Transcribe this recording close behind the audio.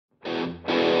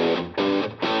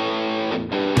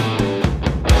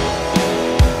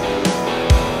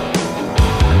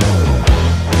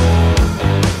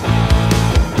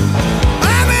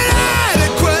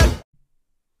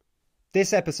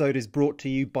This episode is brought to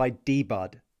you by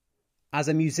Dbud. As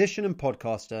a musician and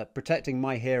podcaster, protecting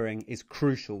my hearing is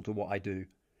crucial to what I do.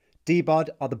 Dbud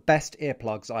are the best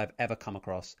earplugs I have ever come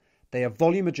across. They are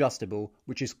volume adjustable,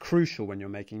 which is crucial when you're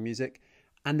making music,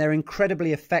 and they're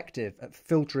incredibly effective at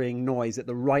filtering noise at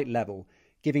the right level,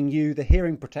 giving you the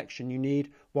hearing protection you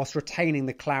need whilst retaining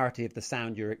the clarity of the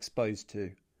sound you're exposed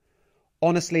to.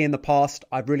 Honestly, in the past,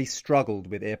 I've really struggled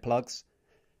with earplugs,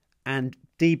 and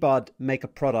Dbud make a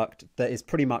product that is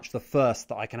pretty much the first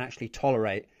that I can actually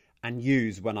tolerate and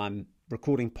use when I'm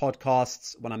recording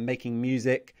podcasts, when I'm making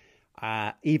music,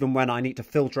 even when I need to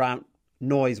filter out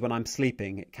noise when I'm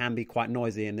sleeping. It can be quite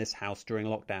noisy in this house during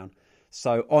lockdown.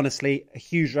 So honestly, a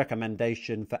huge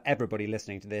recommendation for everybody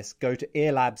listening to this. Go to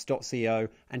earlabs.co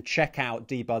and check out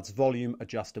Dbud's volume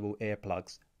adjustable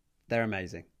earplugs. They're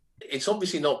amazing. It's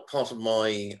obviously not part of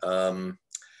my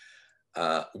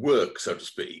work, so to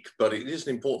speak, but it is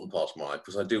an important part of my life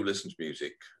because I do listen to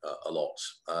music a lot.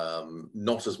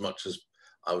 Not as much as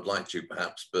I would like to,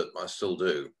 perhaps, but I still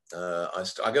do.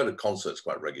 I go to concerts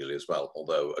quite regularly as well,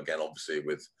 although, again, obviously,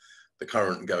 with the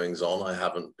current goings on, I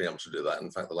haven't been able to do that.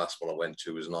 In fact, the last one I went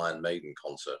to was an Iron Maiden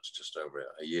concert just over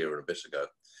a year and a bit ago.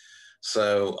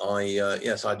 So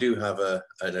yes, I do have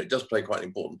and it does play quite an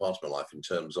important part of my life in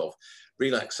terms of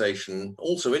relaxation,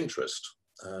 also interest.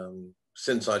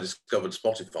 Since I discovered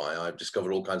Spotify, I've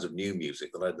discovered all kinds of new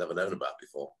music that I'd never known about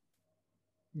before.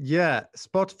 Yeah,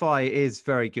 Spotify is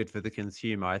very good for the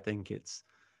consumer. I think it's,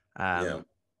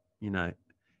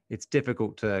 it's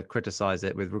difficult to criticize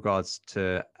it with regards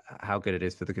to how good it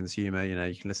is for the consumer.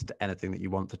 You can listen to anything that you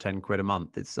want for 10 quid a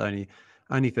month. It's only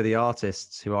for the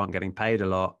artists who aren't getting paid a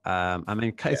lot.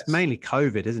 It's mainly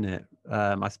COVID, isn't it?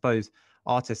 I suppose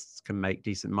artists can make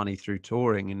decent money through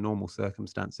touring in normal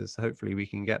circumstances. So hopefully we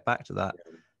can get back to that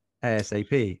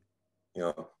ASAP.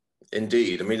 Yeah,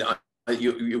 indeed. I mean,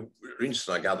 you're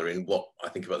interested, I gather, in what I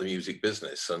think about the music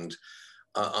business. And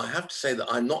I have to say that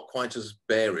I'm not quite as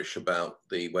bearish about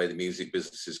the way the music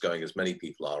business is going as many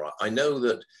people are. I know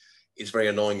that it's very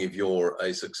annoying if you're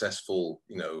a successful,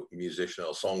 musician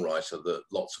or songwriter, that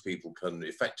lots of people can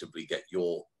effectively get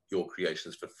your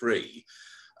creations for free.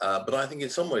 But I think in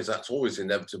some ways that's always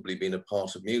inevitably been a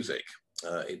part of music.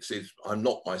 I'm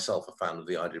not myself a fan of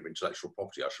the idea of intellectual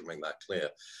property. I should make that clear.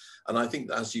 And I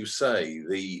think, as you say,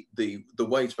 the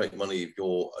way to make money if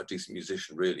you're a decent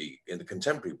musician, really, in the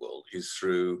contemporary world, is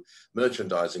through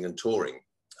merchandising and touring.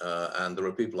 And there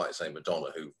are people like, say,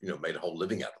 Madonna, who made a whole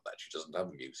living out of that. She doesn't have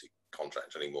a music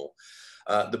contract anymore.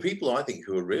 The people I think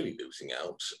who are really losing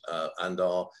out and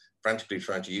are frantically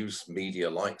trying to use media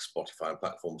like Spotify and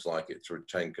platforms like it to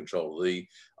retain control of the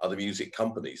other music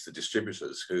companies, the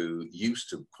distributors, who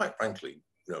used to, quite frankly,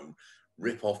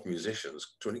 rip off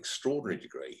musicians to an extraordinary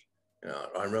degree.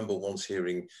 I remember once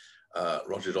hearing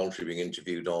Roger Daltrey being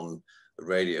interviewed on the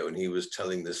radio, and he was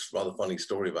telling this rather funny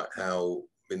story about how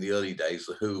in the early days,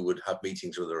 the Who would have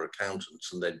meetings with their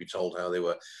accountants and they'd be told how they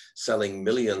were selling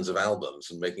millions of albums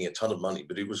and making a ton of money,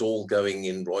 but it was all going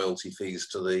in royalty fees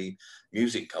to the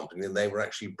music company and they were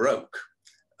actually broke.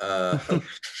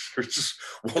 Which is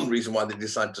one reason why they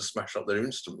decided to smash up their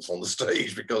instruments on the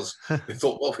stage, because they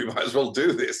thought, well, we might as well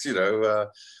do this,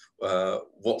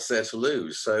 what's there to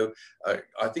lose? So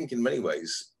I think in many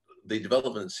ways, the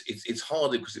developments, it's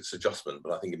harder because it's adjustment,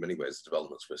 but I think in many ways the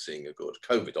developments we're seeing are good.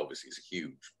 COVID obviously is a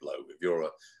huge blow. If you're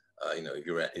if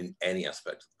you're in any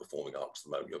aspect of the performing arts at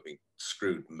the moment, you're being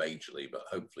screwed majorly, but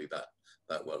hopefully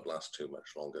that won't last too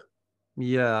much longer.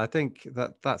 Yeah, I think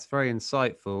that's very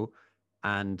insightful.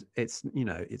 And it's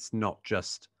not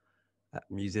just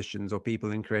musicians or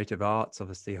people in creative arts,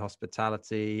 obviously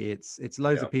hospitality. It's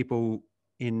loads of people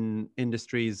in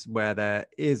industries where there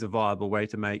is a viable way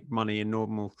to make money in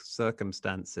normal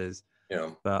circumstances.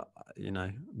 Yeah. But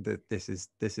this is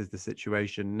the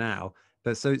situation now.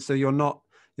 But so you're not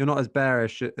as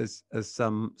bearish as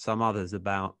some others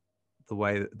about the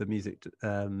way that the music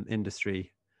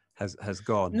industry has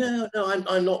gone. No,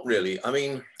 I'm not really. I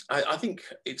mean, I think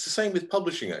it's the same with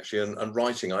publishing actually and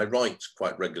writing. I write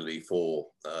quite regularly for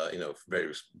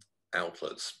various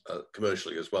outlets,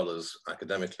 commercially as well as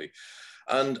academically.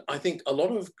 And I think a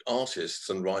lot of artists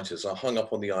and writers are hung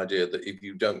up on the idea that if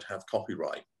you don't have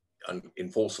copyright and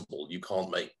enforceable, you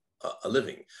can't make a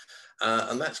living.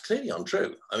 And that's clearly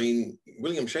untrue. I mean,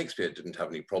 William Shakespeare didn't have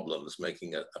any problems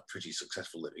making a pretty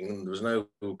successful living, and there was no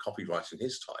copyright in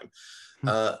his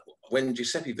time. When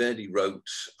Giuseppe Verdi wrote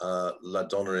La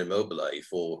Donna e Mobile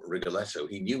for Rigoletto,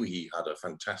 he knew he had a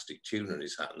fantastic tune in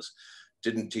his hands,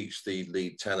 didn't teach the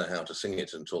lead tenor how to sing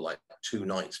it until like 2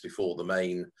 nights before the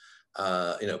main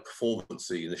performance,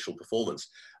 the initial performance.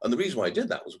 And the reason why he did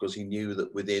that was because he knew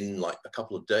that within like a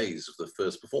couple of days of the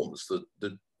first performance,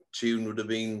 the tune would have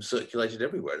been circulated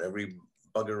everywhere, and every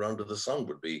bugger under the sun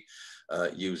would be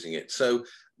using it. So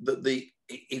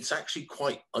it's actually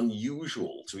quite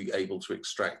unusual to be able to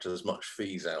extract as much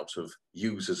fees out of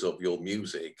users of your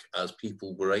music as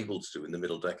people were able to do in the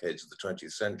middle decades of the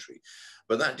 20th century.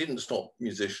 But that didn't stop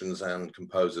musicians and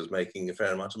composers making a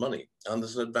fair amount of money. And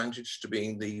there's an advantage to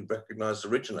being the recognized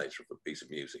originator of a piece of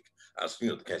music, as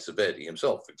the case of Verdi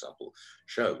himself, for example,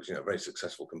 shows. A very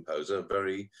successful composer,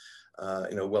 very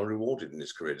well rewarded in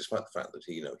his career, despite the fact that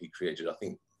he created, I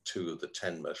think, 2 of the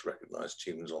 10 most recognized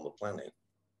tunes on the planet.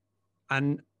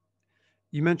 And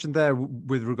you mentioned there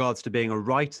with regards to being a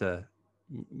writer,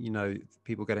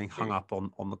 people getting hung up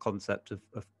on the concept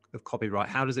of copyright.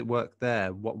 How does it work there?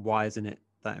 Why isn't it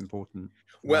that important?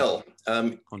 Well,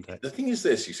 the thing is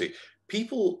this, you see,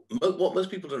 what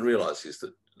most people don't realize is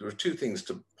that there are 2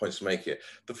 points to make here.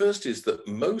 The first is that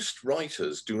most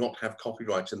writers do not have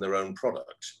copyright in their own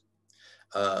product.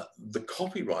 The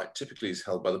copyright typically is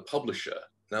held by the publisher.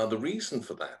 Now, the reason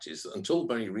for that is that until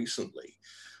very recently,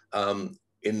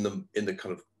 in the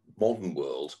kind of modern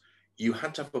world, you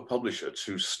had to have a publisher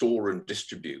to store and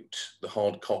distribute the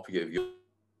hard copy of your,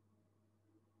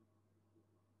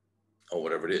 or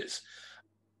whatever it is.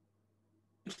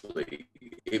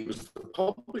 It was the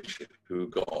publisher who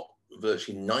got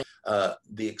virtually 9.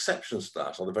 The exceptions to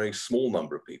that are the very small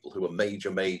number of people who are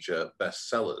major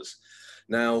bestsellers.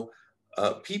 Now,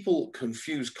 people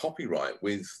confuse copyright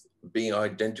with being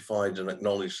identified and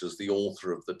acknowledged as the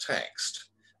author of the text.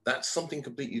 That's something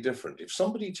completely different. If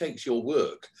somebody takes your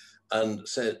work and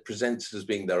presents it as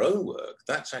being their own work,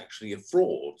 that's actually a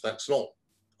fraud. That's not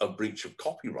a breach of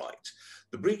copyright.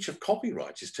 The breach of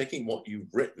copyright is taking what you've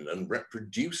written and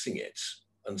reproducing it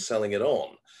and selling it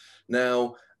on.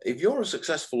 Now, if you're a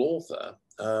successful author,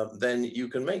 then you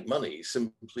can make money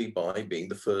simply by being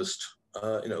the first,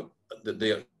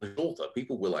 the author.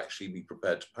 People will actually be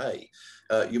prepared to pay.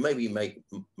 You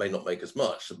may not make as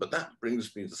much, but that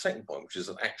brings me to the second point, which is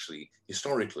that actually,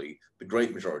 historically, the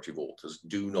great majority of authors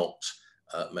do not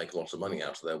make a lot of money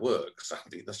out of their work.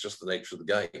 Sadly, that's just the nature of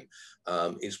the game.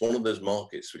 It's one of those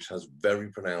markets which has very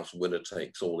pronounced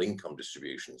winner-takes-all income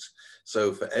distributions.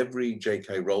 So for every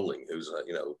J.K. Rowling, who's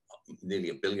nearly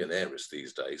a billionaire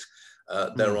these days,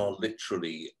 there are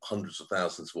literally hundreds of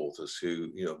thousands of authors who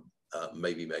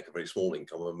maybe make a very small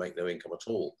income or make no income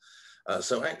at all.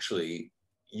 So actually,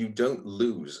 you don't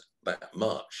lose that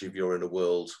much if you're in a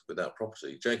world without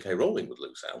property. J.K. Rowling would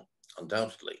lose out,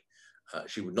 undoubtedly.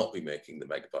 She would not be making the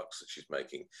mega bucks that she's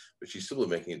making, but she's still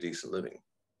making a decent living.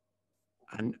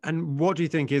 And what do you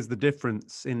think is the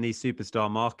difference in these superstar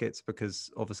markets?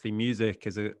 Because obviously music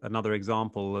is another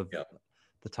example of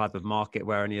the type of market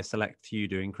where only a select few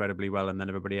do incredibly well and then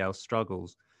everybody else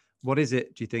struggles. What is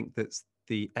it, do you think, that's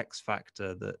the X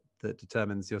factor that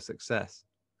determines your success?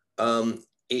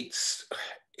 It's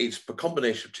a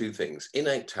combination of 2 things: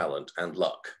 innate talent and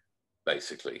luck,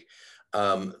 basically.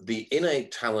 The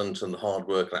innate talent and hard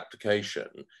work and application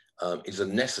is a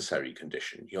necessary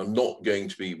condition. You're not going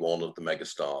to be one of the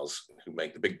megastars who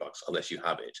make the big bucks unless you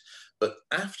have it. But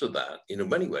after that, in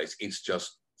many ways, it's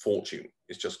just fortune.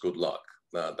 It's just good luck.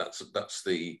 That's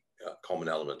the common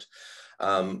element.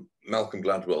 Malcolm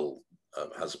Gladwell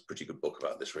has a pretty good book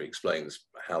about this where he explains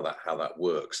how that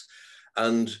works.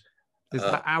 And is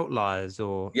that Outliers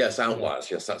or? Yes, Outliers.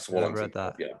 Yes, that's the one I'm thinking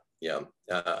of. Yeah.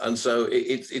 And so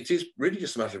it is really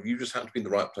just a matter of you just have to be in the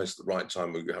right place at the right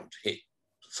time, where you have to hit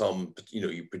some,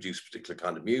 you produce a particular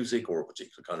kind of music or a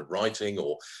particular kind of writing,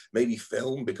 or maybe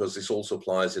film, because this also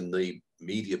applies in the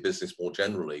media business more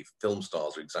generally. Film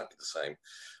stars are exactly the same,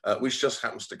 which just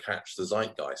happens to catch the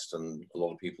zeitgeist, and a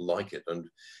lot of people like it, and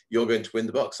you're going to win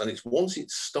the bucks. And it's once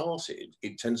it's started,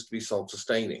 it tends to be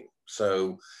self-sustaining.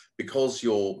 So because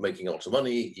you're making a lot of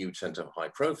money, you tend to have a high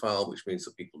profile, which means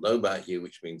that people know about you,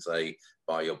 which means they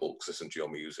buy your books, listen to your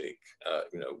music,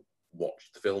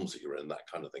 watch the films that you're in, that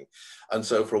kind of thing. And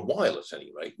so for a while, at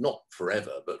any rate, not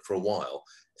forever, but for a while,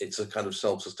 it's a kind of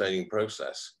self-sustaining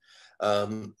process.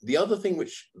 The other thing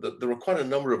there are quite a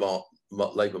number of our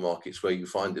labour markets where you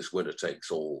find this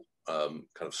winner-takes-all kind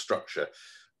of structure.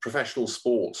 Professional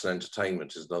sports and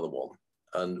entertainment is another one.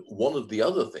 And one of the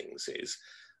other things is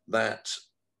that,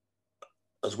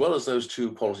 as well as those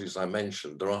 2 qualities I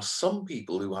mentioned, there are some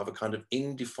people who have a kind of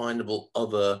indefinable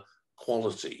other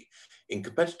quality. In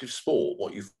competitive sport,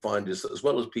 what you find is that as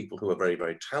well as people who are very,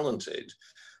 very talented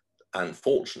and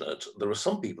fortunate, there are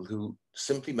some people who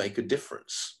simply make a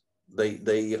difference.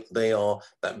 They are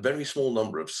that very small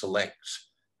number of select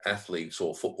athletes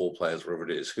or football players, whatever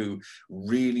it is, who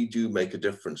really do make a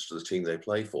difference to the team they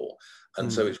play for.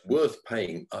 And so it's worth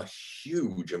paying a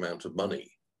huge amount of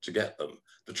money to get them.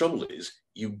 The trouble is,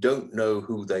 you don't know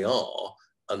who they are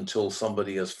until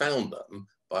somebody has found them,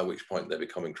 by which point they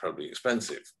become incredibly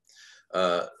expensive.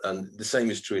 And the same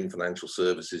is true in financial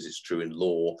services, it's true in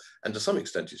law, and to some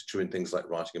extent it's true in things like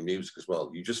writing and music as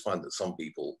well. You just find that some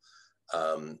people,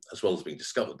 as well as being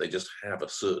discovered, they just have a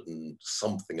certain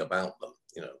something about them,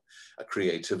 you know, a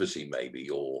creativity maybe,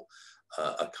 or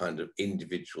a kind of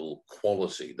individual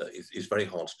quality that is very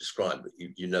hard to describe, but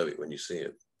you know it when you see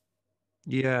it.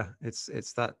 Yeah,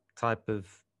 it's that type of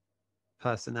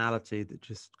personality that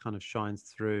just kind of shines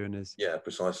through and is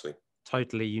Precisely.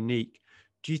 totally unique.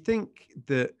 Do you think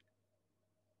that,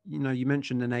 you know, you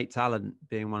mentioned innate talent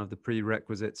being one of the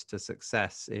prerequisites to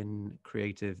success in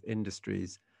creative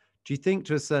industries. Do you think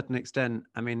to a certain extent,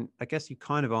 I mean, I guess you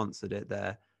kind of answered it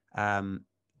there,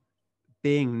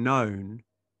 being known,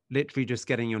 literally just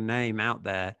getting your name out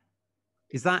there,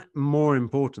 is that more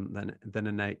important than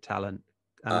innate talent?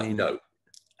 I mean, No.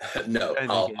 No,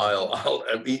 I'll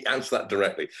answer that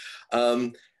directly.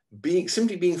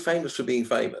 Simply being famous for being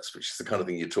famous, which is the kind of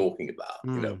thing you're talking about,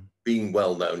 you know, being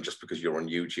well known just because you're on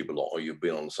YouTube a lot or you've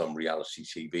been on some reality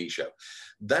TV show,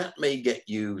 that may get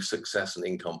you success and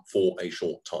income for a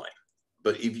short time.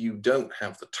 But if you don't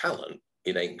have the talent,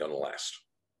 it ain't going to last.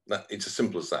 It's as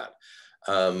simple as that.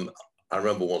 I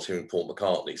remember once hearing Paul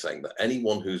McCartney saying that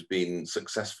anyone who's been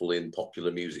successful in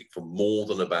popular music for more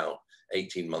than about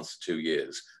 18 months to 2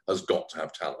 years has got to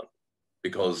have talent,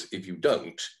 because if you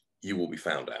don't, you will be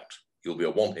found out. You'll be a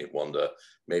one-hit wonder,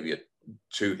 maybe a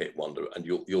two-hit wonder, and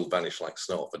you'll vanish like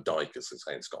snow off a dike, as they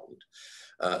say in Scotland.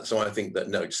 So I think that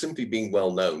no, simply being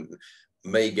well known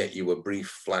may get you a brief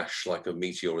flash like a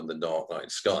meteor in the dark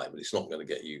night sky, but it's not going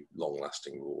to get you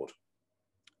long-lasting reward.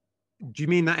 Do you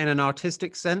mean that in an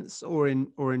artistic sense or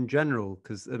in general?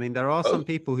 Because I mean, there are some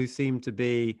people who seem to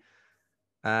be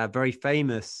very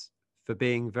famous for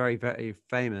being very, very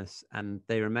famous, and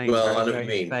they remain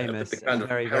very famous. The kind of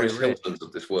very, Paris very rich. Hiltons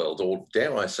of this world, or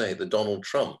dare I say, the Donald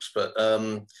Trumps. But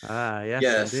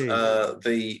yes,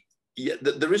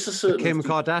 there is a certain the Kim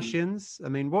Kardashians. I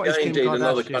mean, what is Kim indeed, Kardashian?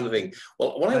 Another kind of thing.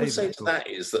 Well, what I would say to that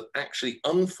is that actually,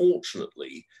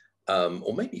 unfortunately,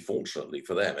 or maybe fortunately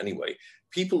for them anyway,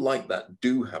 people like that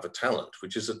do have a talent,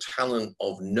 which is a talent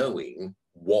of knowing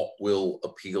what will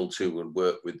appeal to and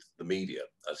work with the media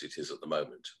as it is at the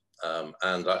moment.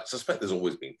 And I suspect there's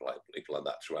always been people like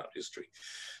that throughout history.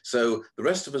 So the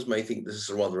rest of us may think this is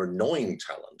a rather annoying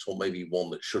talent, or maybe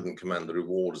one that shouldn't command the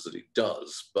rewards that it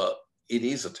does, but it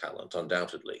is a talent,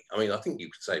 undoubtedly. I mean, I think you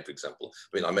could say, for example,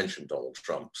 I mean, I mentioned Donald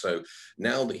Trump. So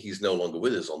now that he's no longer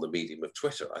with us on the medium of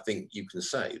Twitter, I think you can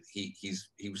say he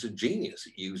was a genius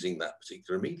at using that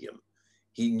particular medium.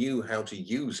 He knew how to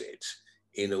use it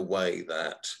in a way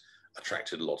that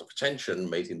attracted a lot of attention,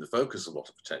 made him the focus of a lot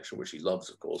of attention, which he loves,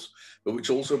 of course, but which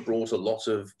also brought a lot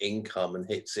of income and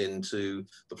hits into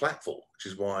the platform,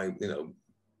 which is why, you know,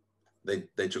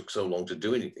 they took so long to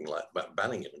do anything like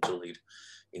banning him until he'd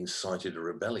incited a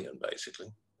rebellion, basically.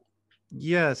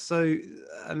 Yeah, so,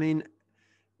 I mean,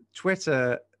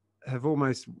 Twitter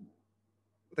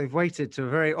they've waited to a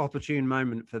very opportune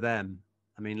moment for them.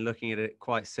 I mean, looking at it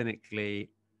quite cynically,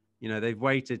 you know, they've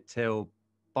waited till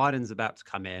Biden's about to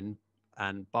come in,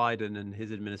 and Biden and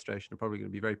his administration are probably going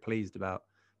to be very pleased about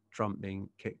Trump being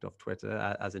kicked off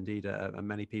Twitter, as indeed are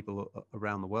many people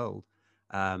around the world.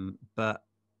 But,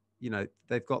 you know,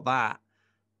 they've got that.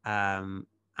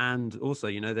 And also,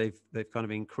 you know, they've kind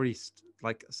of increased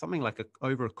like something like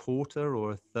over a quarter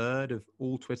or a third of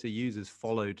all Twitter users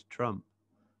followed Trump.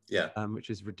 Yeah. Which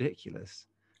is ridiculous.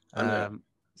 I know.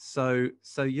 So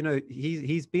you know,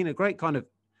 he's been a great kind of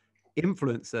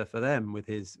influencer for them with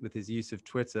his use of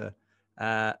Twitter.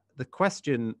 The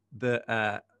question that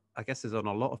I guess is on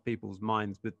a lot of people's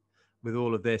minds with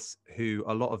all of this, who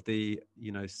a lot of the,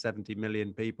 you know, 70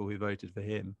 million people who voted for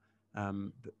him,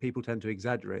 people tend to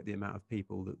exaggerate the amount of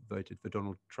people that voted for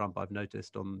Donald Trump. I've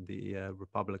noticed on the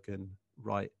Republican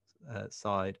right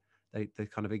side, they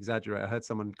kind of exaggerate. I heard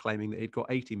someone claiming that he'd got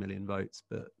 80 million votes,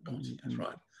 but that's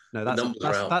right. No,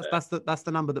 that's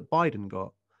the number that Biden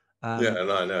got. Yeah,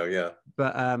 and I know, yeah.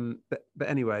 But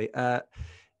anyway,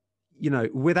 you know,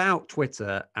 without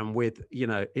Twitter and with, you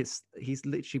know, he's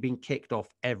literally been kicked off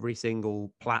every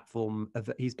single platform.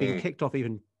 He's been kicked off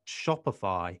even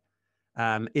Shopify.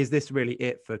 Is this really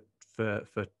it for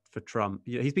Trump?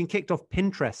 You know, he's been kicked off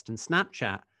Pinterest and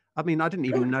Snapchat. I mean, I didn't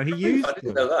even know he used them. I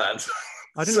didn't know that.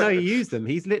 I didn't know he used them.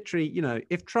 He's literally, you know,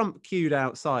 if Trump queued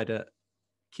outside,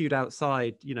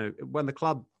 you know, when the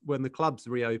clubs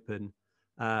reopen,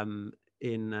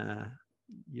 in,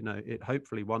 it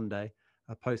hopefully one day,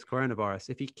 post-coronavirus,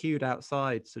 if he queued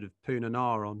outside sort of Poona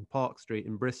Nar on Park Street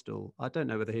in Bristol, I don't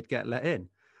know whether he'd get let in.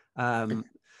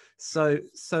 So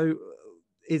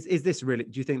is this really?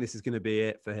 Do you think this is going to be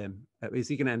it for him? Is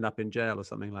he going to end up in jail or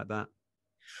something like that?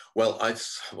 Well, I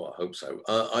hope so.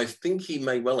 I think he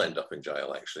may well end up in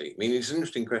jail, actually. I mean, it's an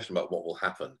interesting question about what will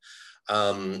happen.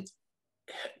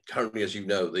 Currently, as you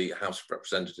know, the House of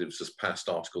Representatives has passed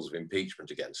articles of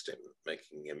impeachment against him,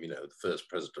 making him, the first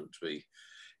president to be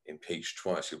impeached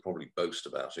twice. He'll probably boast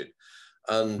about it.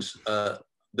 And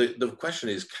the question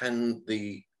is,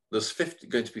 there's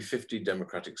going to be 50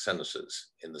 Democratic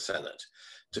senators in the Senate.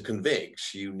 To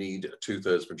convict, you need a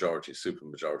 2/3 majority,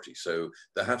 supermajority. So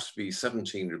there has to be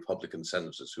 17 Republican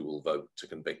senators who will vote to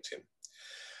convict him.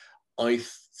 I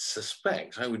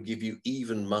suspect, I would give you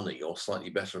even money, or slightly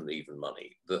better than even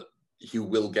money, that you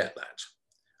will get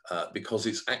that, because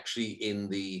it's actually in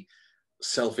the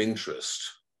self-interest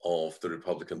of the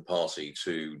Republican Party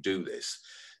to do this,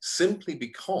 simply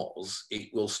because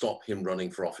it will stop him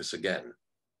running for office again.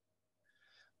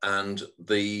 And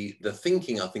the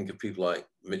thinking, I think, of people like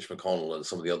Mitch McConnell and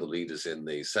some of the other leaders in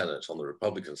the Senate on the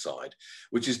Republican side,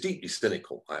 which is deeply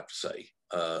cynical, I have to say,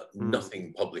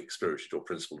 nothing public spirited or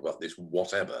principled about this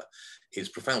whatever, is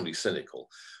profoundly cynical,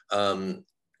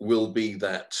 will be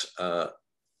that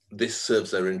this serves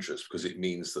their interest because it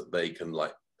means that they can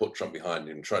put Trump behind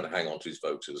him, try to hang on to his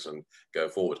voters and go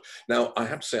forward. Now, I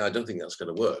have to say, I don't think that's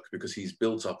going to work because he's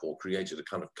built up or created a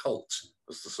kind of cult,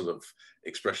 as the sort of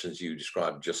expressions you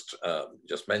described just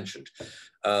mentioned.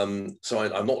 So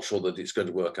I'm not sure that it's going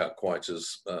to work out quite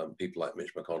as people like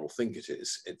Mitch McConnell think it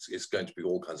is. It's going to be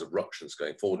all kinds of ructions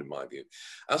going forward, in my view.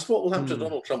 As for what will happen to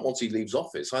Donald Trump once he leaves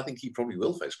office, I think he probably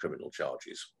will face criminal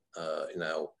charges.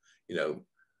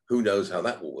 Who knows how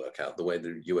that will work out? The way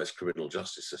the US criminal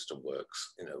justice system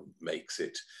works, makes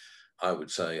it, I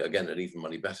would say, again, an even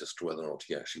money bet as to whether or not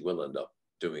he actually will end up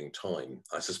doing time.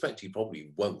 I suspect he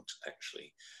probably won't,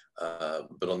 actually.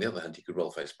 But on the other hand, he could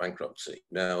well face bankruptcy.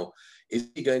 Now, is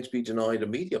he going to be denied a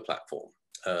media platform?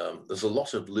 There's a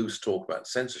lot of loose talk about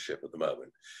censorship at the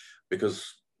moment, because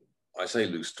I say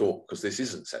loose talk because this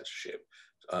isn't censorship.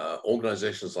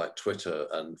 Organizations like Twitter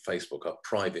and Facebook are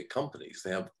private companies.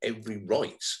 They have every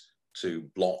right to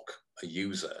block a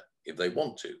user if they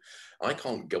want to. I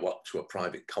can't go up to a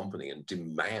private company and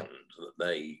demand that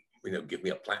they, give me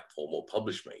a platform or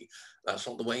publish me. That's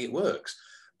not the way it works.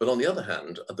 But on the other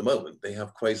hand, at the moment, they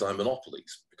have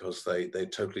quasi-monopolies because they're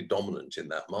totally dominant in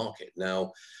that market.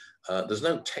 Now, there's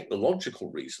no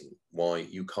technological reason why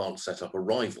you can't set up a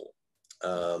rival.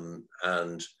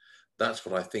 And that's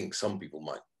what I think some people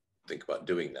might think about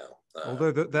doing now.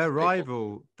 Although their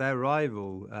rival,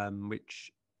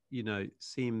 which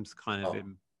seems kind of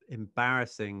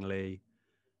embarrassingly,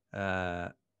 I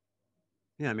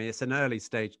mean, it's an early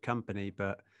stage company,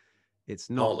 but it's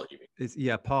not. Parler, you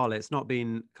mean? Parler. It's not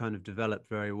been kind of developed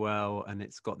very well, and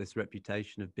it's got this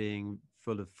reputation of being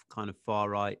full of kind of far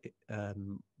right,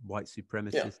 white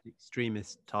supremacist,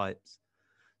 extremist types.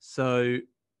 So,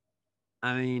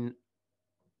 I mean,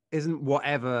 isn't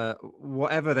whatever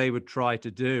they would try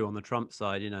to do on the Trump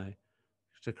side,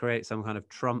 to create some kind of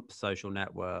Trump social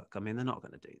network? I mean, they're not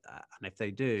going to do that. And if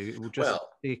they do, it will just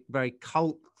be very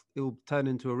cult. It will turn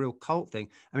into a real cult thing.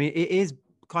 I mean, it is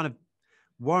kind of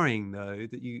worrying, though,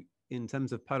 that in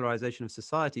terms of polarization of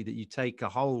society, that you take a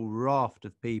whole raft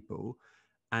of people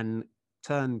and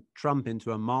turn Trump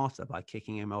into a martyr by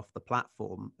kicking him off the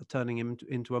platform, turning him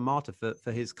into a martyr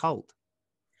for his cult.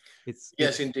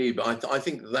 Yes, indeed. But I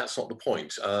think that's not the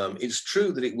point. It's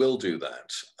true that it will do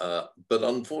that. But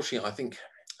unfortunately, I think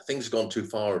things have gone too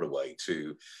far away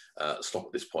to stop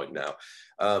at this point now.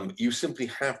 You simply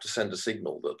have to send a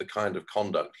signal that the kind of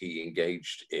conduct he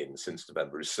engaged in since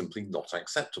November is simply not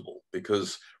acceptable,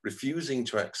 because refusing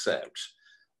to accept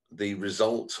the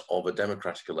result of a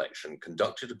democratic election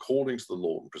conducted according to the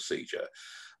law and procedure,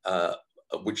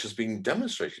 which has been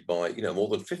demonstrated by more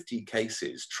than 50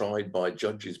 cases tried by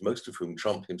judges, most of whom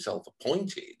Trump himself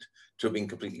appointed, to have been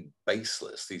completely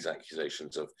baseless, these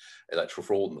accusations of electoral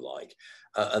fraud and the like,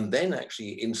 and then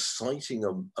actually inciting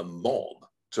a mob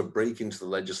to break into the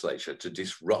legislature to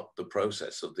disrupt the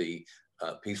process of the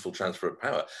peaceful transfer of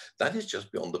power. That is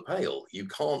just beyond the pale. You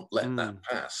can't let that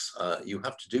pass. You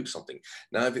have to do something.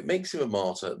 Now, if it makes him a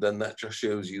martyr, then that just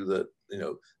shows you that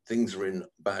things are in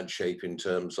bad shape in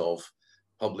terms of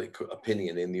public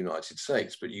opinion in the United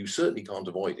States, but you certainly can't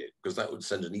avoid it, because that would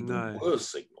send an even worse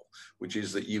signal, which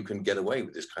is that you can get away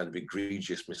with this kind of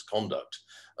egregious misconduct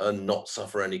and not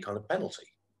suffer any kind of penalty.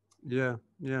 Yeah.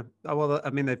 Oh, well, I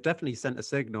mean, they've definitely sent a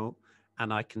signal,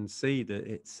 and I can see that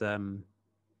it's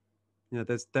You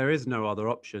know, there is no other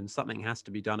option. Something has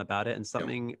to be done about it, and Yeah.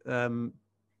 something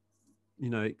you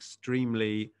know,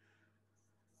 extremely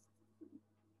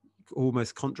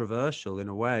almost controversial in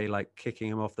a way, like kicking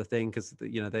him off the thing because,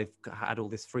 you know, they've had all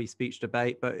this free speech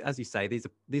debate. But as you say,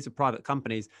 these are private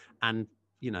companies, and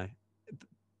you know,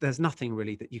 there's nothing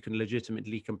really that you can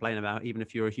legitimately complain about, even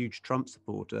if you're a huge Trump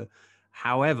supporter.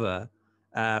 However,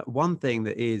 one thing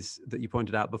that you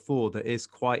pointed out before that is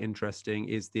quite interesting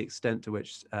is the extent to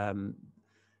which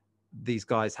these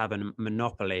guys have a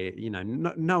monopoly. You know,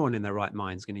 no one in their right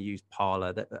mind is going to use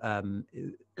Parler. That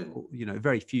you know,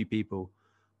 very few people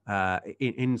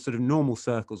in sort of normal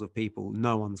circles of people,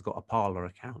 no one's got a Parler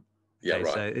account. Yeah, Okay,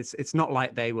 right. so it's not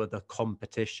like they were the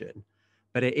competition,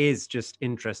 but it is just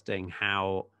interesting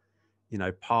how, you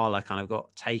know, Parler kind of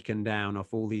got taken down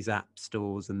off all these app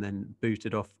stores and then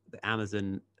booted off the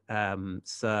Amazon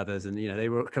servers, and you know, they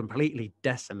were completely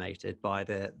decimated by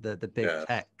the big Yeah.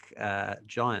 tech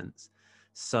giants.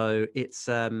 So it's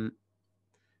you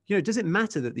know, does it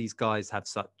matter that these guys have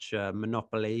such a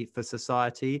monopoly for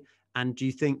society? And do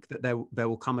you think that there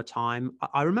will come a time?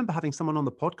 I remember having someone on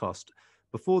the podcast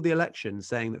before the election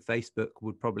saying that Facebook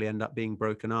would probably end up being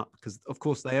broken up because, of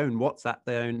course, they own WhatsApp,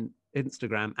 they own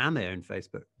Instagram, and they own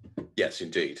Facebook. Yes,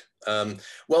 indeed.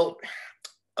 Well,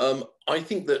 I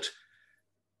think that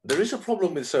there is a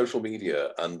problem with social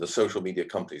media and the social media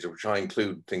companies, which I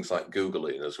include things like Google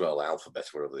in as well, Alphabet,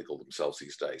 whatever they call themselves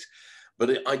these days.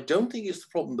 But I don't think it's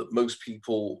the problem that most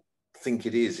people think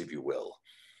it is, if you will.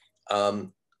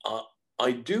 Um,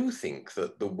 I do think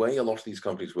that the way a lot of these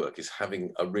companies work is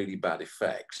having a really bad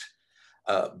effect,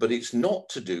 but it's not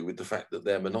to do with the fact that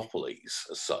they're monopolies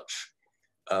as such.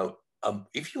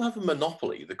 If you have a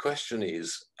monopoly, the question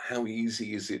is, how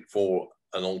easy is it for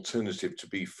an alternative to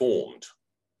be formed?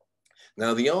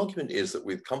 Now, the argument is that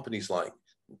with companies like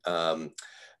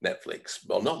Netflix,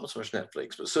 well, not so much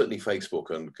Netflix, but certainly Facebook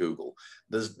and Google,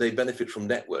 they benefit from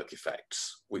network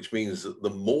effects, which means that the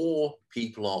more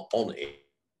people are on it,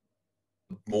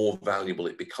 the more valuable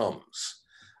it becomes.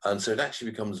 And so it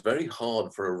actually becomes very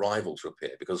hard for a rival to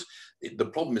appear because the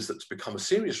problem is that to become a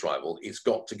serious rival, it's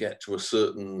got to get to a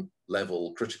certain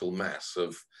level, critical mass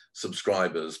of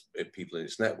subscribers, people in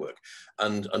its network.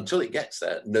 And until it gets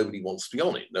there, nobody wants to be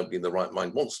on it. Nobody in the right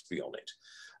mind wants to be on it.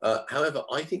 However,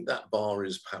 I think that bar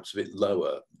is perhaps a bit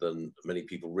lower than many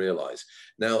people realize.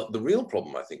 Now, the real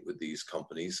problem, I think, with these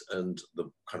companies and the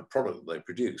kind of product that they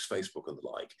produce, Facebook and the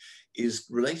like, is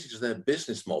related to their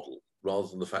business model rather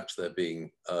than the fact they're being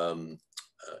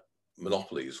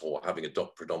monopolies or having a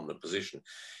predominant position.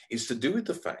 It's to do with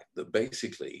the fact that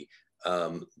basically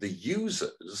the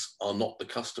users are not the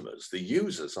customers. The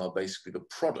users are basically the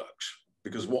product,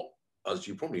 because as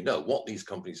you probably know, what these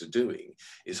companies are doing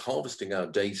is harvesting our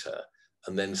data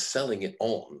and then selling it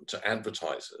on to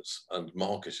advertisers and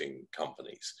marketing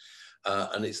companies.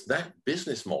 And it's that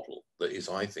business model that is,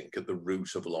 I think, at the root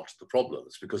of a lot of the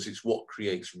problems, because it's what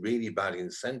creates really bad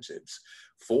incentives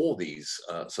for these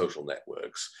social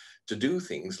networks to do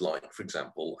things like, for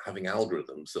example, having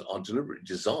algorithms that are deliberately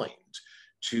designed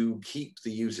to keep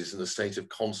the users in a state of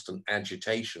constant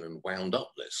agitation and wound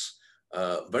upness.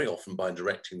 Very often by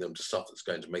directing them to stuff that's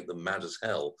going to make them mad as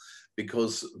hell,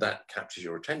 because that captures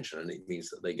your attention and it means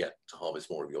that they get to harvest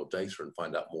more of your data and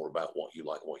find out more about what you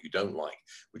like and what you don't like,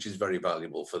 which is very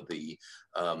valuable for the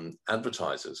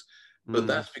advertisers. But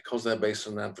that's because they're based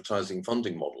on an advertising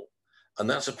funding model. And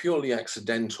that's a purely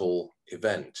accidental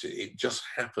event. It just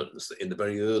happens that in the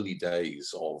very early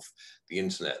days of the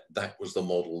internet, that was the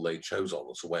model they chose on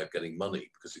as a way of getting money,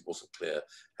 because it wasn't clear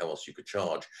how else you could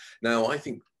charge. Now,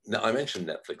 I mentioned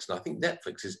Netflix, and I think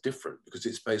Netflix is different because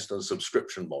it's based on a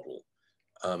subscription model,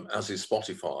 as is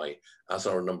Spotify, as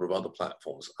are a number of other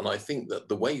platforms. And I think that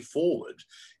the way forward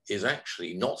is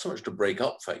actually not so much to break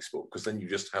up Facebook, because then you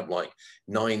just have like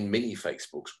 9 mini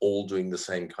Facebooks all doing the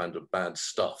same kind of bad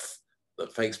stuff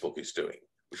that Facebook is doing,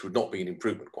 which would not be an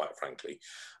improvement, quite frankly.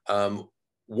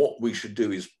 What we should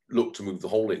do is look to move the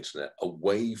whole internet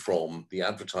away from the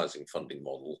advertising funding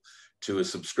model to a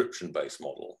subscription-based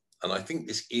model. And I think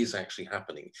this is actually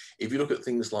happening. If you look at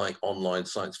things like online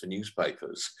sites for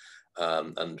newspapers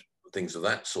and things of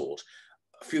that sort,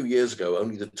 a few years ago,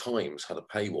 only the Times had a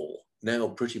paywall. Now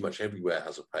pretty much everywhere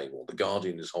has a paywall. The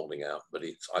Guardian is holding out, but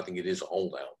I think it is a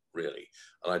holdout, really.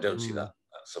 And I don't see that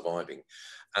surviving.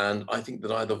 And I think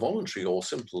that either voluntary or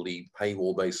simply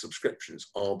paywall-based subscriptions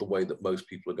are the way that most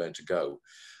people are going to go.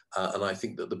 And I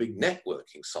think that the big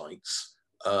networking sites,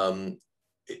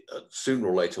 sooner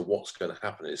or later, what's going to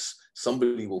happen is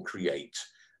somebody will create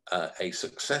a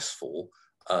successful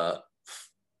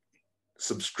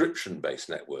subscription-based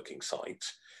networking site,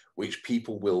 which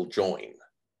people will join.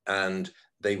 and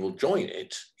they will join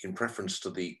it in preference to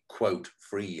the quote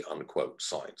free unquote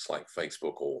sites like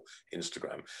Facebook or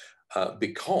Instagram,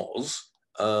 because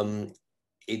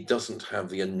it doesn't have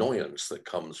the annoyance that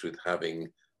comes with having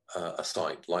a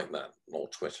site like that, or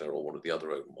Twitter, or one of the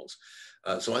other open ones.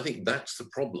 So I think that's the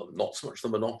problem, not so much the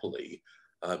monopoly,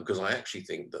 because I actually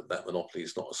think that that monopoly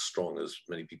is not as strong as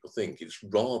many people think. It's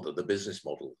rather the business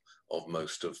model of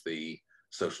most of the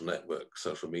social network,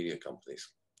 social media companies.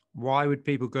 Why would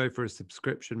people go for a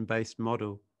subscription-based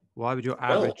model? Why would your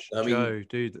Well, average I mean,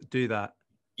 Joe do that?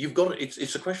 you've got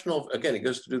it's a question of, again, it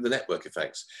goes to do the network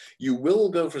effects. You will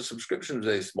go for a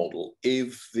subscription-based model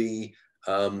if the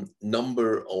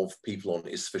number of people on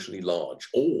it is sufficiently large,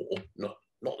 or not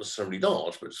necessarily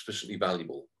large, but sufficiently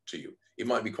valuable to you. It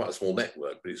might be quite a small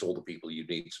network, but it's all the people you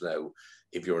need to know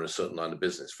if you're in a certain line of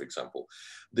business, for example.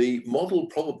 The model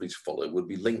probably to follow would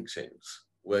be LinkedIn's,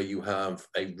 where you have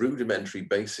a rudimentary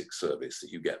basic service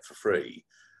that you get for free,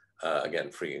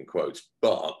 again, free in quotes,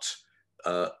 but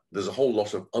there's a whole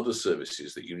lot of other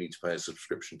services that you need to pay a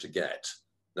subscription to get.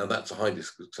 Now, that's a highly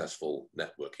successful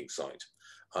networking site,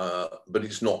 but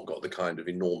it's not got the kind of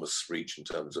enormous reach in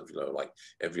terms of, like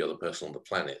every other person on the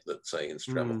planet that, say,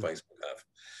 Instagram or Facebook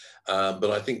have.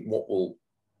 But I think what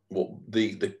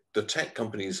the tech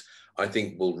companies, I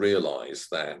think, will realize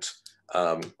that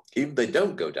if they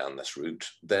don't go down this route,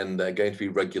 then they're going to be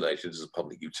regulated as a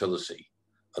public utility.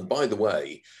 And by the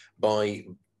way, by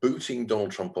booting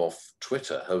Donald Trump off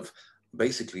Twitter, have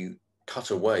basically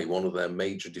cut away one of their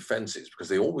major defenses, because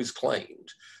they always claimed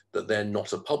that they're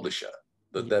not a publisher,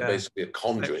 that they're basically a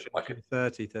conduit, Section like a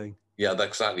 230 thing. yeah,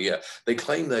 exactly. Yeah, they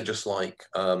claim they're just like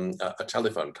a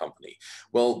telephone company.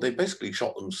 Well, they basically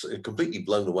shot them, completely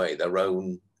blown away their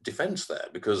own defense there,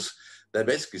 because they're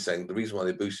basically saying the reason why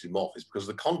they boosted him off is because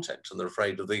of the content, and they're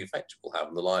afraid of the effect it will have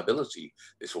and the liability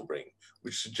this will bring,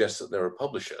 which suggests that they're a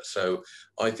publisher. So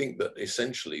I think that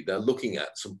essentially they're looking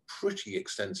at some pretty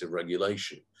extensive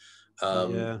regulation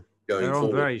Yeah, going they're on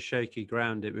forward. very shaky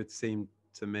ground, it would seem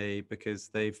to me, because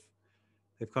they've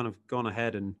kind of gone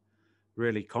ahead and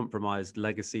really compromised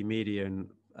legacy media and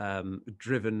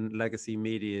driven legacy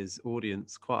media's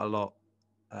audience quite a lot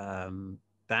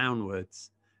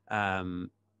downwards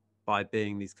by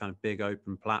being these kind of big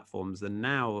open platforms. And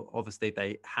now, obviously,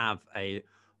 they have a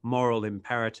moral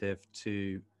imperative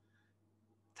to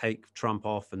take Trump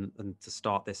off and to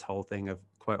start this whole thing of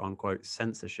quote unquote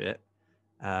censorship,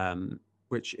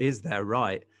 which is their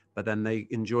right. But then they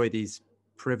enjoy these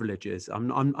privileges. I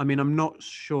mean, I'm not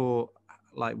sure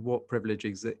like what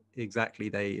privileges exactly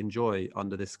they enjoy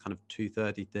under this kind of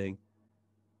 230 thing.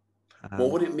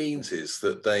 Well, what it means is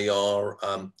that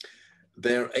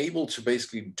they're able to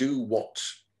basically do what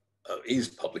is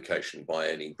publication by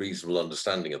any reasonable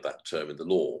understanding of that term in the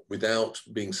law, without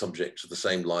being subject to the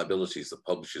same liabilities that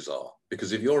publishers are.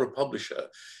 Because if you're a publisher,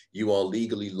 you are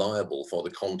legally liable for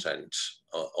the content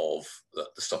of the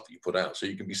stuff that you put out. So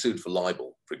you can be sued for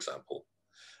libel, for example.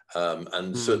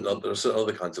 And certain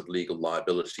other kinds of legal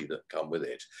liability that come with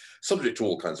it, subject to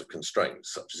all kinds of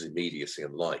constraints, such as immediacy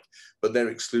and the like, but they're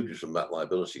excluded from that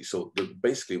liability. So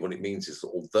basically what it means is that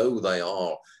although they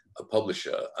are a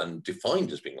publisher and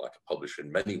defined as being like a publisher in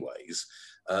many ways,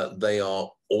 they are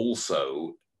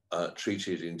also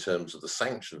treated in terms of the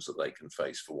sanctions that they can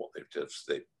face for what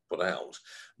they've put out.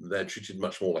 They're treated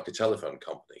much more like a telephone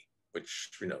company, which,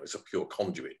 is a pure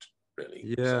conduit, really.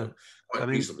 Yeah, So quite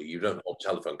reasonably, you don't hold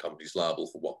telephone companies liable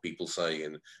for what people say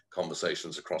in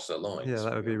conversations across their lines. Yeah,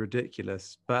 that would be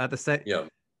ridiculous. But at the same,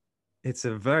 it's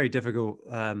a very difficult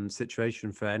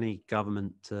situation for any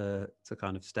government to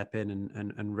kind of step in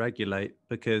and regulate,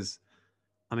 because,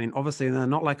 I mean, obviously they're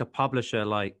not like a publisher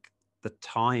like the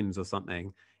Times or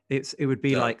something. It would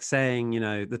be like saying,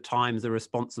 the Times are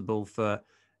responsible for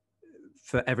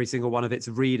every single one of its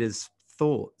readers'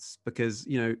 thoughts, because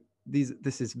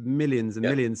this is millions and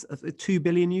millions of 2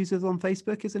 billion users on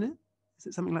Facebook, isn't it? Is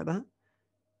it something like that?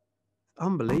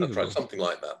 Unbelievable. That's right, something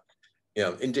like that.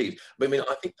 Yeah, indeed. But I mean,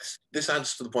 I think this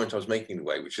adds to the point I was making in a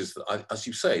way, which is that, as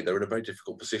you say, they're in a very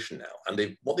difficult position now.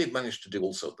 And what they've managed to do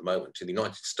also at the moment in the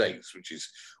United States, which is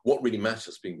what really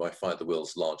matters, being by far the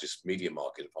world's largest media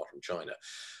market apart from China,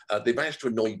 they've managed to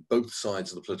annoy both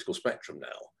sides of the political spectrum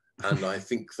now. And I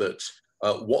think that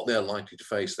what they're likely to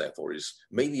face, therefore, is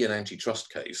maybe an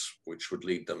antitrust case, which would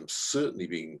lead them certainly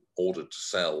being ordered to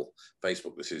sell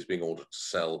Facebook. This is being ordered to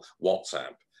sell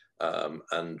WhatsApp.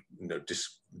 And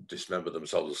dismember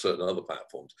themselves of certain other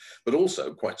platforms, but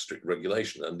also quite strict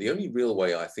regulation. And the only real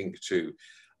way, I think, to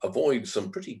avoid some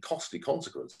pretty costly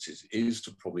consequences is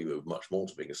to probably move much more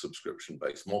to being a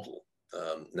subscription-based model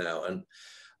now. And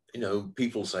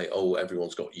people say, oh,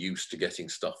 everyone's got used to getting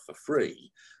stuff for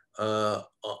free.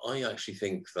 I actually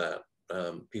think that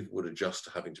people would adjust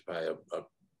to having to pay a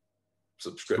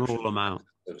subscription Small amount.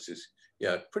 services,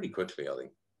 yeah, pretty quickly, I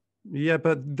think. Yeah,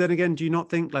 but then again, do you not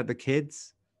think like the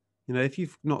kids, if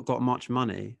you've not got much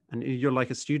money and you're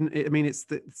like a student, I mean, it's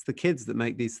the kids that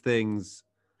make these things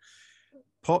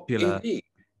popular. Indeed,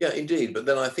 yeah, indeed. But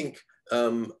then I think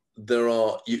there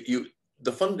are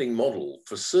the funding model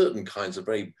for certain kinds of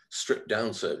very stripped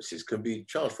down services can be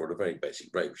charged for at a very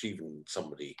basic rate, which even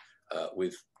somebody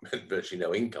with virtually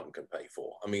no income can pay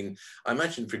for. I mean, I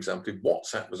imagine, for example, if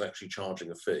WhatsApp was actually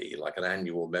charging a fee, like an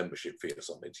annual membership fee or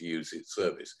something to use its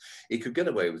service, it could get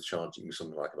away with charging you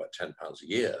something like about £10 a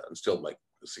year and still make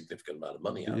a significant amount of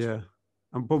money out of it. Yeah.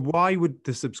 But why would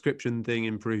the subscription thing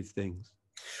improve things?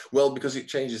 Well, because it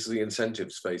changes the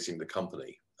incentives facing the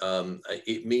company.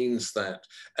 It means that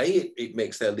it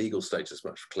makes their legal status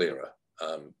much clearer,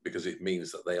 because it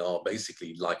means that they are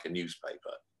basically like a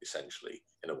newspaper, essentially,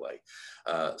 in a way.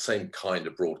 Same kind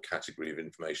of broad category of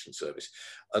information service.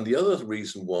 And the other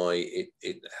reason why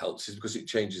it helps is because it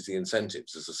changes the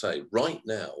incentives. As I say, right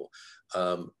now,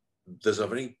 there's a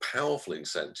very powerful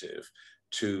incentive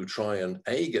to try and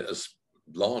get as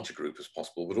large a group as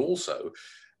possible, but also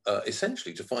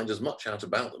essentially to find as much out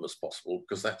about them as possible,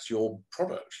 because that's your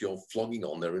product. You're flogging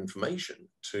on their information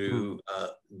to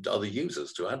other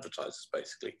users, to advertisers,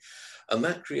 basically. And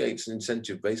that creates an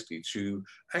incentive, basically, to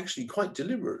actually quite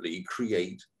deliberately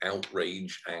create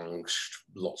outrage, angst,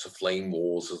 lots of flame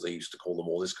wars, as they used to call them,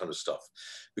 all this kind of stuff.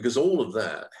 Because all of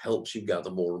that helps you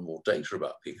gather more and more data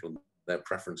about people, their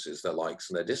preferences, their likes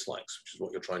and their dislikes, which is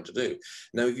what you're trying to do.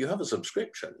 Now, if you have a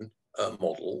subscription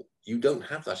model, you don't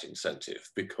have that incentive,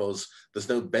 because there's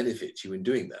no benefit to you in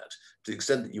doing that. To the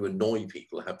extent that you annoy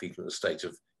people, have people in a state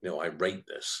of,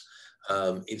 irateness,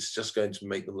 it's just going to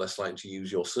make them less likely to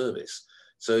use your service.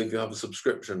 So if you have a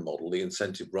subscription model, the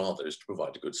incentive rather is to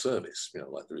provide a good service,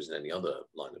 like there is in any other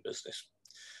line of business.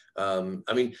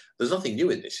 I mean, there's nothing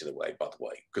new in this, in a way, by the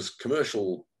way, because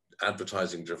commercial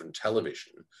advertising-driven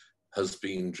television has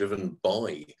been driven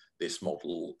by this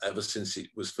model ever since it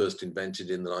was first invented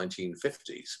in the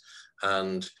 1950s.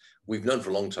 And we've known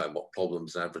for a long time what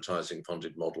problems an advertising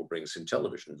funded model brings in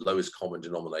television: lowest common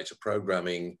denominator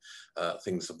programming,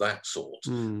 things of that sort.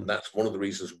 And that's one of the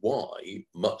reasons why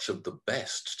much of the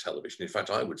best television, in fact,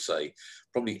 I would say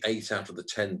probably 8 out of the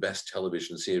 10 best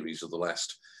television series of the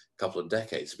last couple of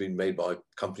decades have been made by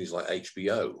companies like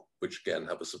HBO, which again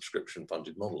have a subscription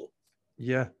funded model.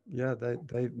 Yeah,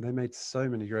 they made so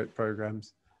many great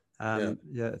programs. Yeah,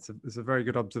 it's a very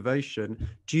good observation.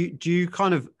 Do you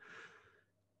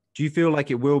feel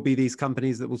like it will be these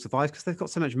companies that will survive because they've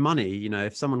got so much money?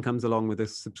 If someone comes along with a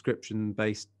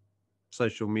subscription-based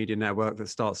social media network that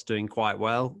starts doing quite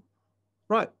well,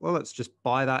 right? Well, let's just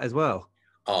buy that as well.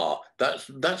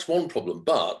 That's one problem,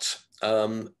 but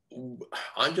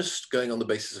I'm just going on the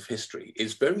basis of history.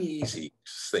 It's very easy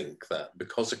to think that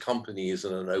because a company is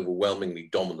in an overwhelmingly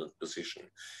dominant position,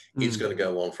 it's going to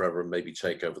go on forever and maybe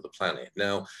take over the planet.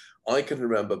 Now, I can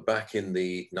remember back in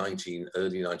the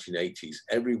early 1980s,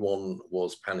 everyone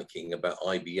was panicking about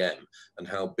IBM and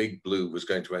how Big Blue was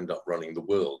going to end up running the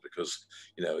world, because,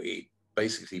 it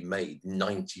basically made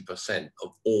 90%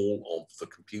 of all of the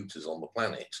computers on the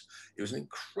planet. It was an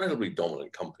incredibly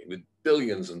dominant company with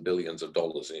billions and billions of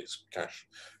dollars in its cash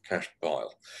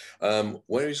pile.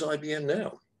 Where is IBM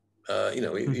now?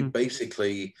 It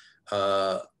basically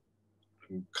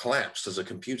collapsed as a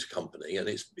computer company, and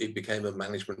it became a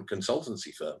management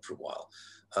consultancy firm for a while.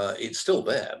 It's still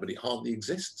there, but it hardly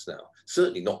exists now.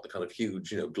 Certainly not the kind of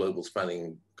huge, global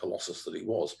spanning colossus that it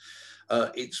was.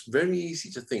 It's very easy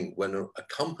to think when a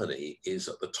company is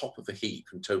at the top of a heap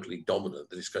and totally dominant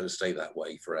that it's going to stay that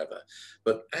way forever.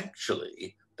 But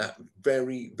actually, that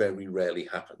very, very rarely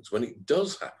happens. When it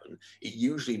does happen, it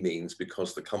usually means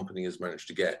because the company has managed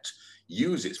to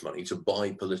use its money to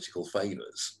buy political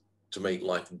favors, to make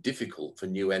life difficult for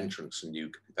new entrants and new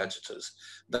competitors.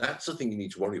 That's the thing you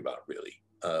need to worry about, really.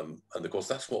 And of course,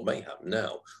 that's what may happen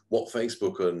now. What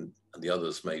Facebook and the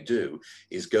others may do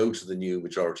is go to the new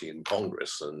majority in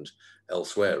Congress and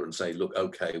elsewhere and say, look,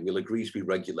 okay, we'll agree to be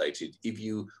regulated if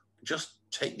you just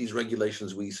take these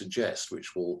regulations we suggest,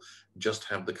 which will just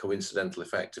have the coincidental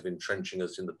effect of entrenching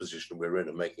us in the position we're in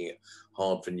and making it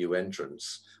hard for new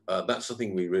entrants. That's the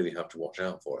thing we really have to watch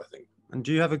out for, I think. And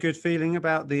do you have a good feeling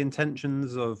about the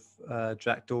intentions of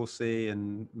Jack Dorsey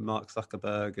and Mark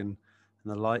Zuckerberg and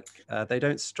the like? They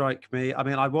don't strike me. I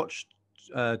mean, I watched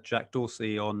Jack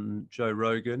Dorsey on Joe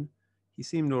Rogan. He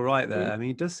seemed all right there. I mean,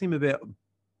 he does seem a bit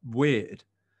weird.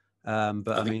 But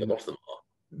I think a lot of them are.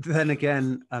 then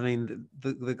again, I mean,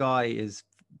 the guy has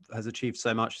achieved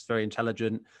so much. He's very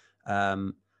intelligent.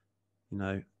 Um, you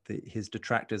know, his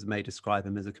detractors may describe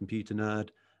him as a computer nerd.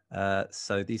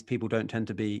 So these people don't tend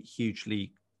to be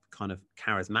hugely kind of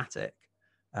charismatic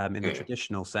in the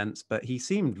traditional sense, but he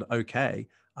seemed okay.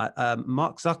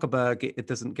 Mark Zuckerberg, it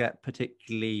doesn't get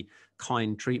particularly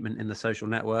kind treatment in the social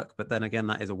network, but then again,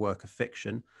 that is a work of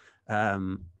fiction.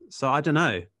 So I don't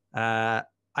know.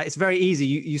 It's very easy.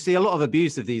 You see a lot of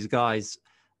abuse of these guys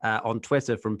on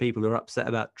Twitter from people who are upset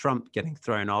about Trump getting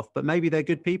thrown off, but maybe they're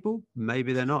good people,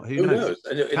 maybe they're not. Who knows?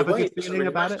 In Have a a way, good it doesn't feeling really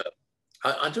about matter. it.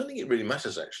 I don't think it really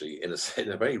matters, actually, in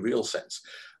a very real sense.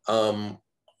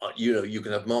 You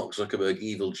can have Mark Zuckerberg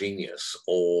evil genius,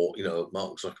 or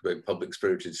Mark Zuckerberg public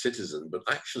spirited citizen, but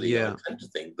actually I Yeah. tend to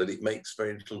think that it makes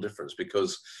very little difference,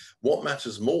 because what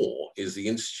matters more is the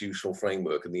institutional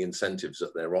framework and the incentives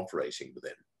that they're operating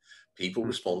within. People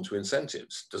respond to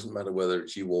incentives. Doesn't matter whether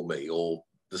it's you or me or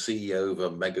the CEO of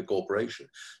a mega corporation.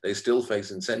 They still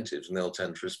face incentives, and they'll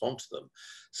tend to respond to them.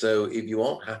 So if you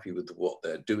aren't happy with what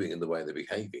they're doing and the way they're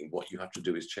behaving, what you have to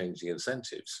do is change the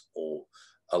incentives, or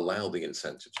allow the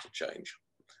incentives to change.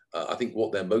 I think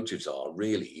what their motives are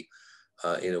really,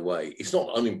 in a way, it's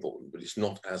not unimportant, but it's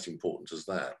not as important as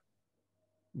that.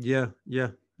 Yeah,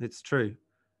 it's true.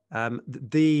 And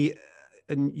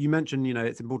you mentioned,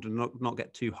 it's important to not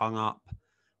get too hung up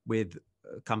with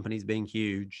companies being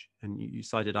huge, and you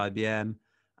cited IBM.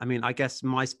 I mean, I guess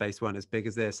MySpace weren't as big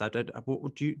as this.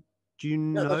 What do you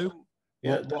know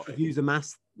what user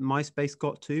mass MySpace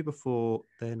got to before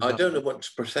they ended I up? don't know what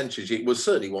percentage. It was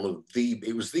certainly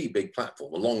it was the big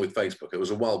platform along with Facebook. It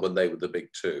was a while when they were the big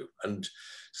two. And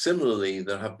similarly,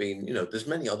 there have been, there's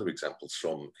many other examples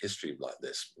from history like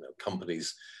this,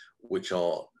 companies which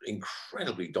are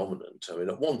incredibly dominant. I mean,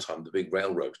 at one time, the big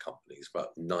railroad companies,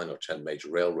 about 9 or 10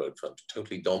 major railroad firms,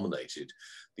 totally dominated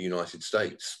the United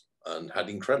States and had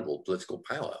incredible political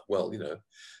power. Well,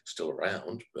 still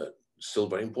around, but still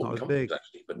very important companies,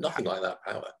 actually, but nothing like that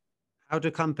power. How do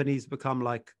companies become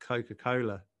like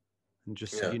Coca-Cola and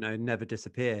just, never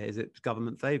disappear? Is it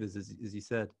government favors, as you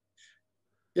said?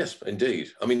 Yes, indeed.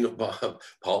 I mean,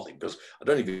 partly because I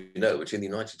don't even know, but in the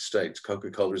United States,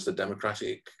 Coca-Cola is the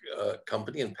Democratic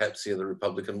company and Pepsi are the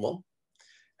Republican one.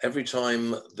 Every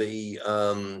time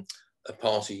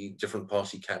different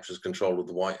party captures control of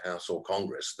the White House or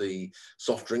Congress, the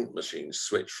soft drink machines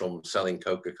switch from selling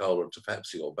Coca-Cola to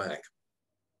Pepsi or back.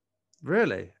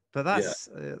 Really? But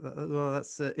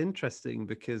that's interesting,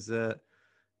 because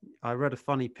I read a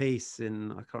funny piece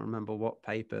in, I can't remember what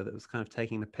paper, that was kind of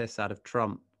taking the piss out of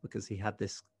Trump because he had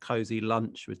this cozy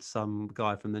lunch with some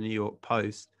guy from the New York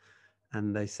Post,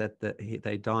 and they said that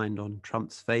they dined on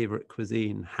Trump's favorite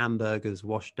cuisine, hamburgers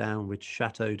washed down with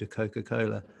Chateau de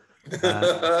Coca-Cola.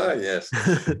 Yes,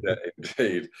 yeah,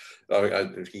 indeed. I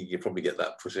you probably get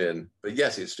that put in, but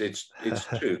yes, it's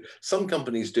true. Some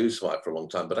companies do survive for a long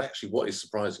time, but actually, what is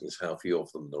surprising is how few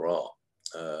of them there are.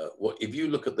 If you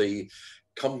look at the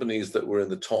companies that were in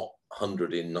the top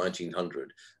 100 in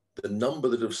 1900, the number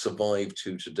that have survived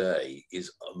to today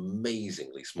is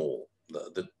amazingly small.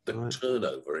 The right.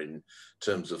 Turnover in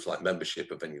terms of like membership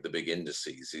of any of the big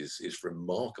indices is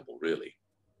remarkable, really.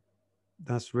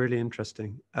 That's really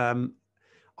interesting.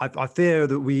 I fear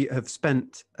that we have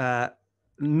spent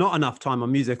not enough time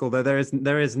on music, although there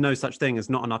is no such thing as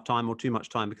not enough time or too much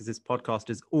time, because this podcast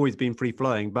has always been free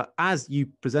flowing. But as you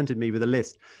presented me with a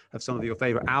list of some of your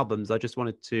favorite albums, I just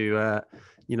wanted to,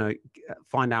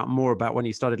 find out more about when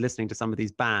you started listening to some of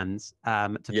these bands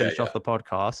to finish off the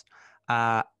podcast.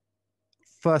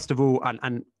 First of all,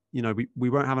 and we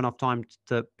won't have enough time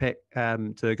to pick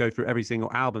to go through every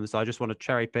single album, so I just want to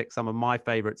cherry pick some of my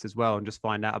favorites as well and just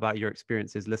find out about your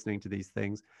experiences listening to these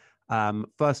things.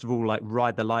 First of all, like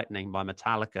Ride the Lightning by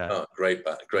Metallica. Oh, great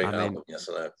album. Yes,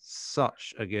 I know.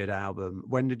 Such a good album.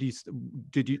 When did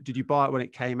you buy it when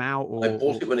it came out? I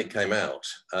bought it when it came out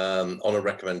on a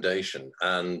recommendation,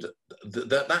 and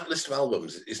that list of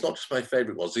albums, it's not just my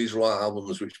favorite ones. These are all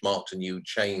albums which marked a new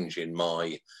change in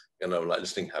my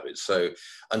listening habits. So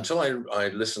until I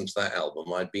listened to that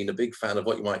album, I'd been a big fan of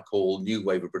what you might call new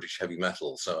wave of British heavy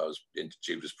metal. So I was into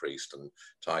Judas Priest and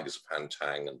Tigers of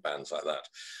Pantang and bands like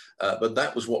that. But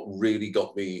that was what really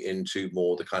got me into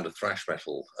more the kind of thrash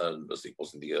metal, as it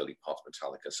was in the early part of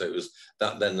Metallica. So it was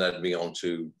that then led me on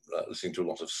to listening to a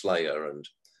lot of Slayer and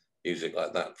music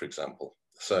like that, for example.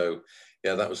 So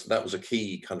yeah, that was a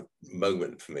key kind of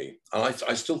moment for me. And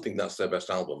I still think that's their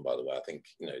best album, by the way. I think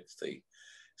it's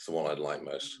the one I'd like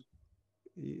most.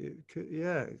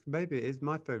 Yeah, maybe it is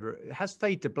my favorite. It has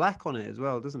Fade to Black on it as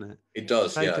well, doesn't it? It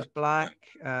does. Fade to Black,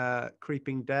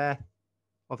 Creeping Death,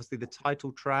 obviously the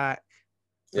title track.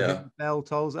 For Yeah, Whom the Bell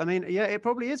Tolls. I mean, yeah, it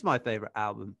probably is my favorite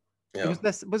album. It yeah. was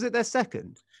this. Was it their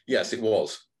second? Yes, it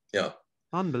was. Yeah,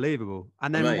 Unbelievable.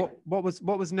 And then amazing. what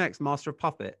was next? Master of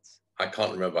Puppets. I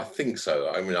can't remember. I think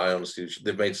so. I mean, I honestly,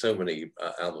 they've made so many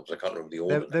albums. I can't remember the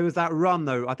order now. There was that run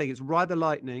though. I think it's Ride the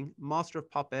Lightning, Master of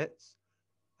Puppets,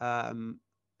 um,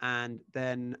 and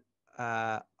then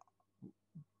and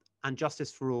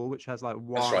Justice for All, which has like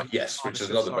That's right. one Yes, which is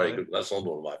Harvest of another very Sorrow, good. That's another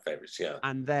one of my favorites. Yeah,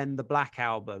 and then the Black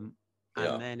Album, and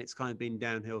yeah. then it's kind of been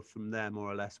downhill from there more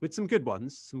or less, with some good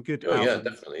ones, some good Oh yeah,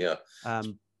 albums, definitely. Yeah.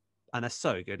 and they're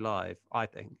so good live, I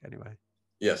think. Anyway,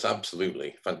 Yes,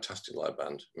 absolutely. Fantastic live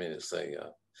band. I mean, it's a.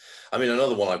 I mean,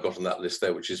 another one I've got on that list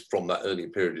there, which is from that earlier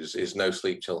period, is No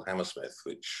Sleep Till Hammersmith,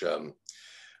 which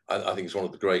I think is one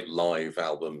of the great live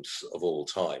albums of all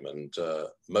time. And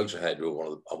Motorhead were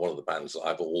one of the bands that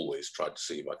I've always tried to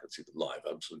see if I could see them live.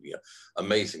 Absolutely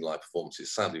amazing live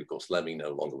performances. Sadly, of course, Lemmy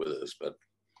no longer with us. But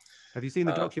have you seen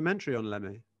the documentary on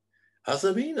Lemmy? has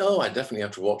there been? Oh, I definitely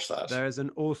have to watch that. There is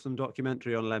an awesome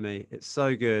documentary on Lemmy. It's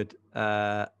so good.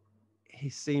 He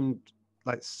seemed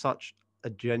like such a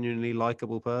genuinely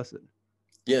likable person.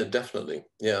 Yeah, definitely.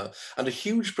 Yeah. And a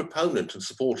huge proponent and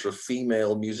supporter of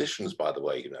female musicians, by the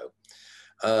way, you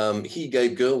know. He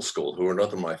gave Girls' School, who are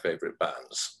another of my favorite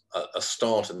bands, a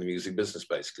start in the music business,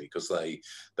 basically, because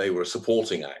they were a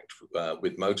supporting act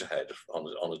with Motorhead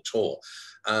on a tour.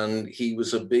 And he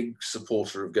was a big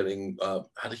supporter of getting,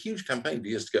 had a huge campaign for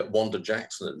years to get Wanda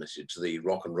Jackson admitted to the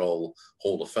Rock and Roll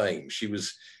Hall of Fame. She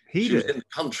was in the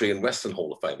country and Western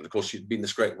Hall of Fame, but of course she'd been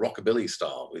this great rockabilly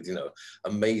star with, you know,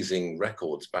 amazing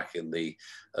records back in the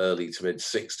early to mid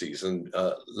 60s. And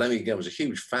Lemmy again was a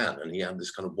huge fan, and he had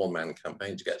this kind of one-man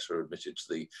campaign to get her admitted to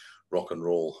the Rock and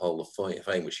Roll Hall of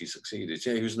Fame, which he succeeded.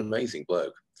 Yeah, he was an amazing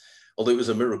bloke. Although it was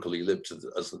a miracle he lived to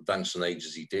as advanced an age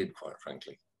as he did, quite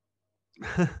frankly.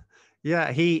 Yeah,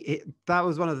 that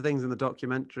was one of the things in the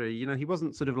documentary. You know, he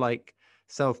wasn't sort of like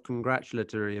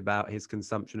self-congratulatory about his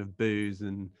consumption of booze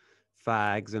and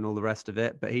fags and all the rest of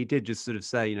it, but he did just sort of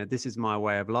say, you know, this is my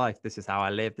way of life. This is how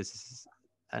I live. This is,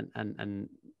 and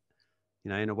you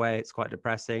know, in a way it's quite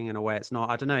depressing. In a way it's not.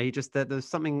 I don't know. He just there's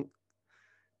something.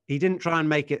 He didn't try and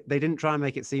make it. They didn't try and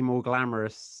make it seem more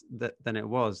glamorous than it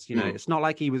was. You know, it's not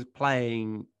like he was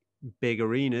playing big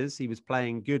arenas. He was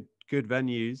playing good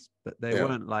venues, but they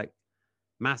weren't like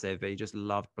massive. But he just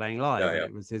loved playing live. And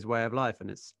it was his way of life, and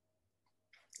it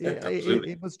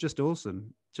was just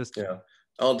awesome. Just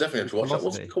I'll definitely have to watch that.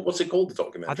 What's it called? The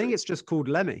documentary? I think it's just called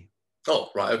Lemmy. Oh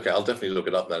right, okay. I'll definitely look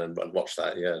it up then and watch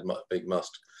that. Yeah, big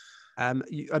must. And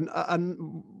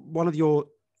one of your,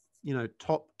 you know,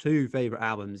 top two favorite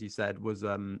albums, you said, was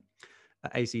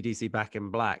AC/DC Back in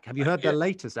Black. Have you heard their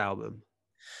latest album?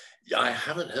 Yeah, I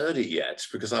haven't heard it yet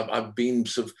because I've been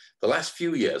sort of the last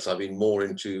few years I've been more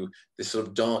into this sort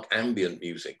of dark ambient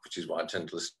music, which is what I tend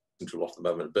to listen to a lot at the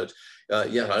moment. But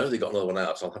yeah, I know they got another one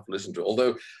out, so I'll have to listen to it.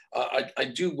 Although I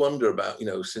do wonder about, you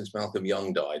know, since Malcolm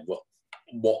Young died,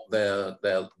 what their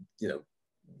you know,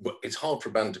 it's hard for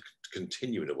a band to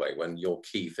continue in a way when your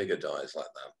key figure dies like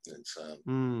that. It's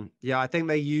yeah, I think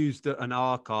they used an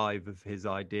archive of his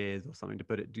ideas or something to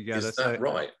put it together. Is that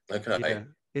right? Okay. Yeah.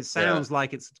 It sounds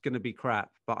like it's going to be crap,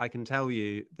 but I can tell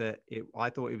you that I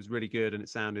thought it was really good, and it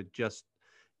sounded just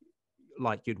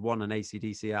like you'd want an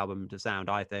AC/DC album to sound.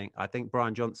 I think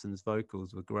Brian Johnson's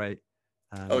vocals were great.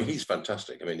 Oh, he's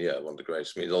fantastic. I mean, yeah, one of the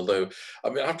greatest. I mean, although, I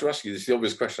mean, I have to ask you this, the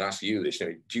obvious question I ask you this, you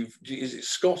know, is it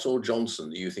Scott or Johnson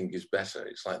that you think is better?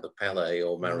 It's like the Pele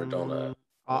or Maradona.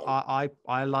 I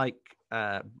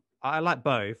like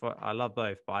both. I love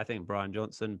both, but I think Brian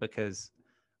Johnson, because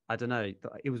I don't know,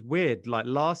 it was weird. Like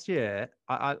last year,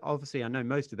 I obviously I know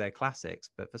most of their classics,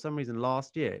 but for some reason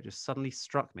last year it just suddenly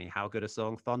struck me how good a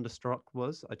song Thunderstruck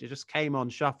was. It just came on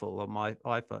shuffle on my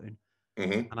iPhone,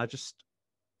 and I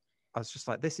was just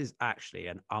like, this is actually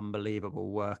an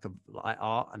unbelievable work of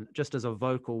art, and just as a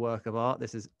vocal work of art,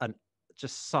 this is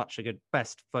just such a good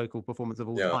best vocal performance of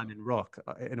all time in rock.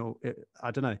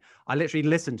 I don't know. I literally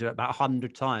listened to it about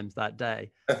 100 times that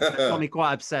day. It got me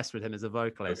quite obsessed with him as a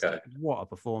vocalist. Okay. What a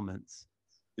performance!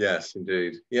 Yes,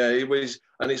 indeed. Yeah, it was,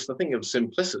 and it's the thing of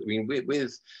simplicity. I mean,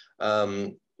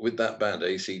 with that band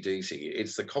AC/DC,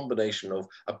 it's the combination of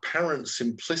apparent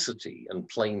simplicity and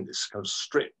plainness, kind of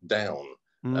stripped down.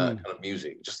 Kind of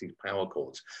music, just these power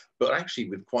chords, but actually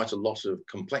with quite a lot of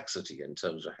complexity in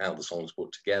terms of how the song's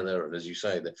put together, and as you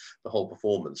say, the whole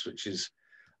performance, which is,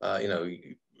 you know,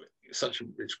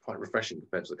 it's quite refreshing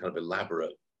compared to the kind of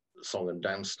elaborate song and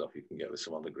dance stuff you can get with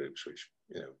some other groups, which,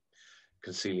 you know,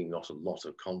 concealing not a lot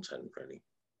of content really.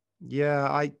 Yeah,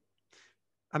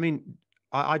 I mean,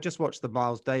 I just watched the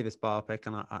Miles Davis biopic,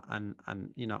 and and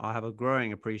you know, I have a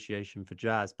growing appreciation for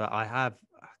jazz, but I have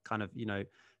kind of, you know,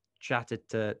 chatted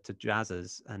to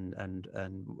jazzers and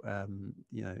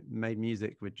you know, made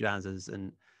music with jazzers,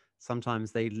 and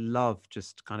sometimes they love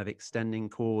just kind of extending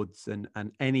chords, and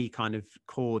any kind of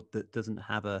chord that doesn't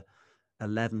have a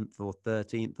 11th or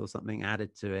 13th or something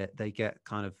added to it, they get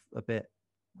kind of a bit,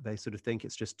 they sort of think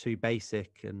it's just too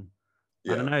basic. And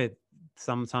I don't Yeah. know,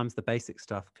 sometimes the basic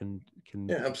stuff Yeah, can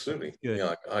absolutely. be good.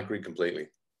 Yeah, I agree completely.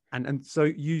 And so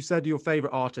you said your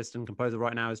favorite artist and composer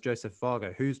right now is Joseph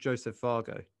Fargo. Who's Joseph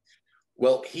Fargo?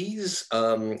 Well, he's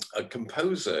a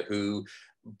composer who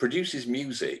produces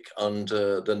music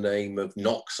under the name of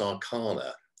Nox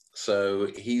Arcana. So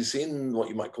he's in what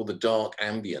you might call the dark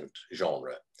ambient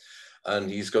genre.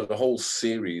 And he's got a whole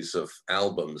series of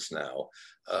albums now.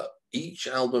 Each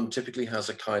album typically has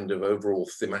a kind of overall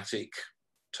thematic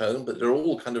tone, but they're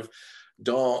all kind of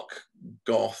dark,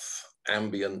 goth,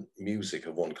 ambient music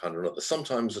of one kind or another.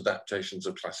 Sometimes adaptations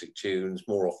of classic tunes,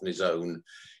 more often his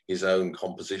own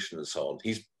composition and so on.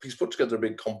 He's put together a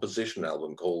big composition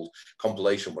album called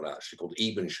compilation one actually called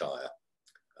Ebenshire,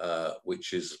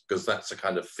 which is because that's a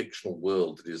kind of fictional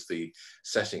world that is the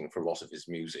setting for a lot of his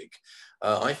music.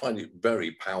 I find it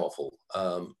very powerful,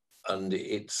 and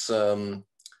it's a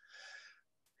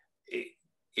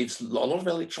lot of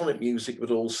electronic music, but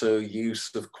also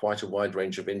use of quite a wide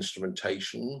range of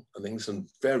instrumentation and things, and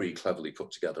very cleverly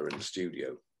put together in the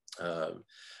studio,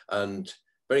 and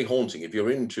very haunting. If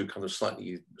you're into kind of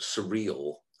slightly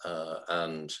surreal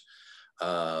and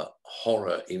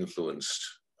horror influenced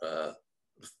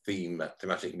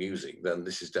thematic music, then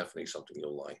this is definitely something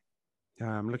you'll like.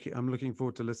 Yeah, I'm looking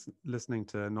forward to listening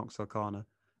to Nox Arcana.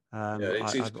 Yeah,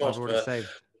 it's I've part of already saved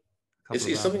a couple of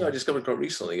it's something I albums. discovered quite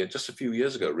recently, just a few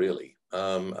years ago, really.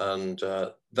 And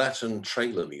that and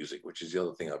trailer music, which is the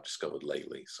other thing I've discovered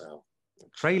lately. So,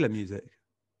 Trailer music.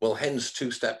 well, hence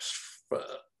Two Steps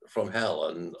from Hell,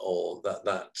 and or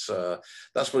that's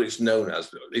what it's known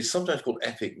as. It's sometimes called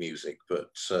epic music, but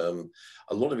a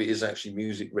lot of it is actually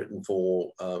music written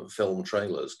for film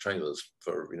trailers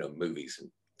for movies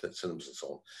and cinemas and so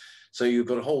on. So you've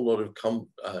got a whole lot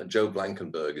of Joe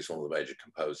Blankenberg is one of the major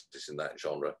composers in that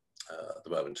genre at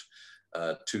the moment.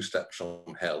 Two Steps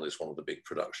from Hell is one of the big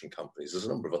production companies. There's a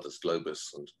number of others, Globus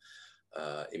and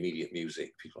Immediate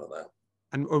Music, people like that.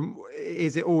 And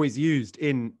is it always used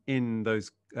in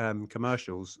those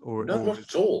commercials, No, not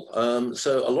at all.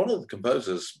 So a lot of the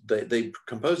composers, they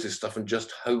compose this stuff and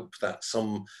just hope that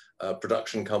some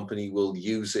production company will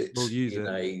use it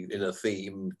in a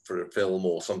theme for a film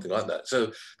or something like that. So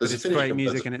there's but it's great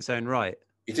music in its own right.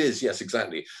 It is, yes,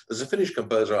 exactly. There's a Finnish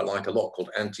composer I like a lot called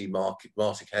Antti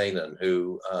Martikainen,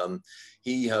 who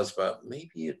he has about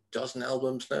maybe a dozen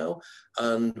albums now,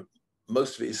 and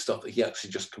most of it is stuff that he actually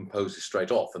just composes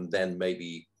straight off, and then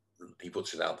maybe he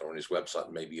puts it out there on his website,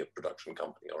 and maybe a production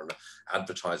company or an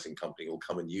advertising company will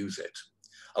come and use it.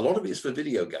 A lot of it is for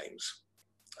video games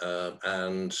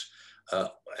and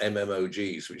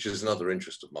MMOGs, which is another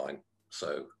interest of mine.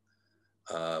 So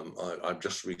I've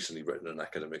just recently written an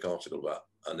academic article about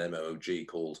an MMOG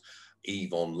called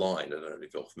EVE Online. I don't know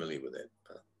if you're familiar with it.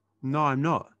 No, I'm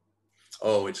not.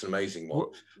 Oh, it's an amazing one.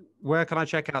 Where can I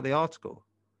check out the article?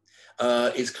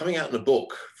 It's coming out in a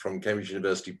book from Cambridge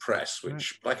University Press,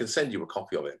 which I can send you a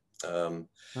copy of it. That'd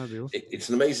be awesome. It's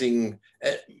an amazing.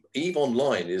 EVE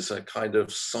Online is a kind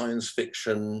of science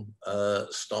fiction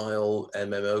style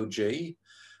MMOG,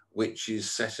 which is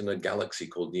set in a galaxy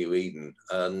called New Eden,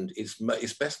 and it's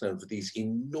best known for these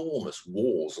enormous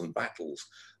wars and battles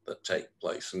that take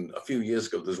place. And a few years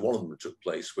ago, there's one of them that took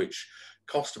place, which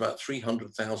cost about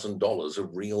 $300,000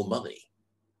 of real money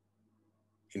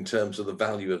in terms of the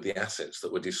value of the assets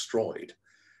that were destroyed,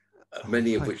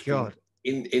 many of which were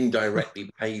indirectly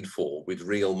paid for with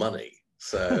real money.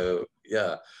 So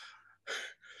yeah,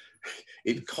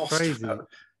 it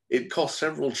cost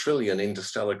several trillion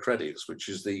interstellar credits, which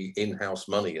is the in-house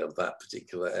money of that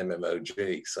particular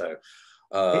MMOG. So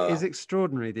it is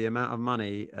extraordinary the amount of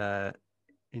money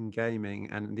in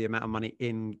gaming and the amount of money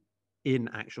in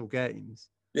actual games.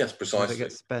 Yes, precisely. That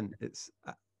gets spent. It's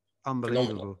unbelievable.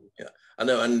 Phenomenal. Yeah, I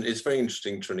know, and it's very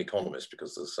interesting to an economist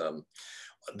because there's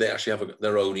they actually have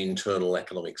their own internal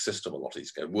economic system. A lot of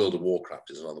these games, World of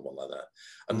Warcraft is another one like that.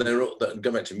 And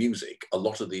going back to music, a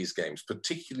lot of these games,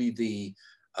 particularly the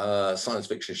science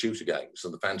fiction shooter games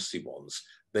and the fantasy ones,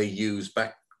 they use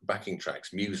backing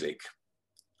tracks, music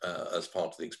as part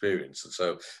of the experience. And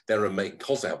so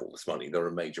because they have all this money, they're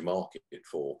a major market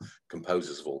for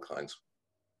composers of all kinds.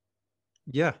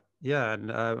 Yeah, and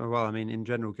well, I mean, in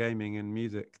general, gaming and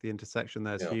music, the intersection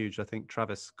there is huge. I think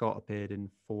Travis Scott appeared in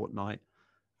Fortnite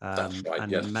That's right,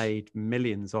 and yes. made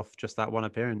millions off just that one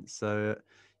appearance. So,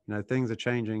 things are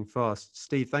changing fast.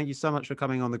 Steve, thank you so much for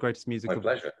coming on the Greatest Music of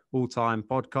All Time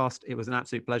podcast. It was an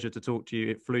absolute pleasure to talk to you.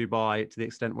 It flew by to the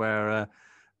extent where,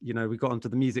 we got onto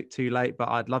the music too late, but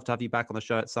I'd love to have you back on the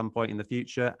show at some point in the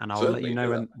future, and I'll let you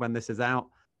know when this is out.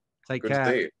 Take care. Good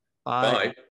to see you.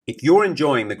 Bye. If you're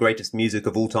enjoying the Greatest Music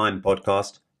of All Time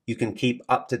podcast, you can keep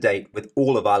up to date with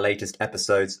all of our latest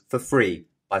episodes for free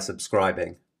by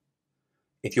subscribing.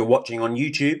 If you're watching on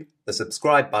YouTube, the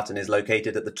subscribe button is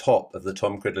located at the top of the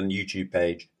Tom Cridland YouTube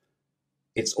page.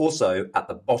 It's also at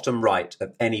the bottom right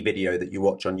of any video that you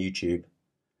watch on YouTube.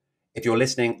 If you're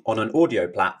listening on an audio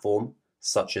platform,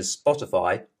 such as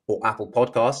Spotify or Apple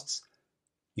Podcasts,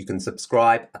 you can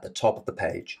subscribe at the top of the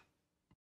page.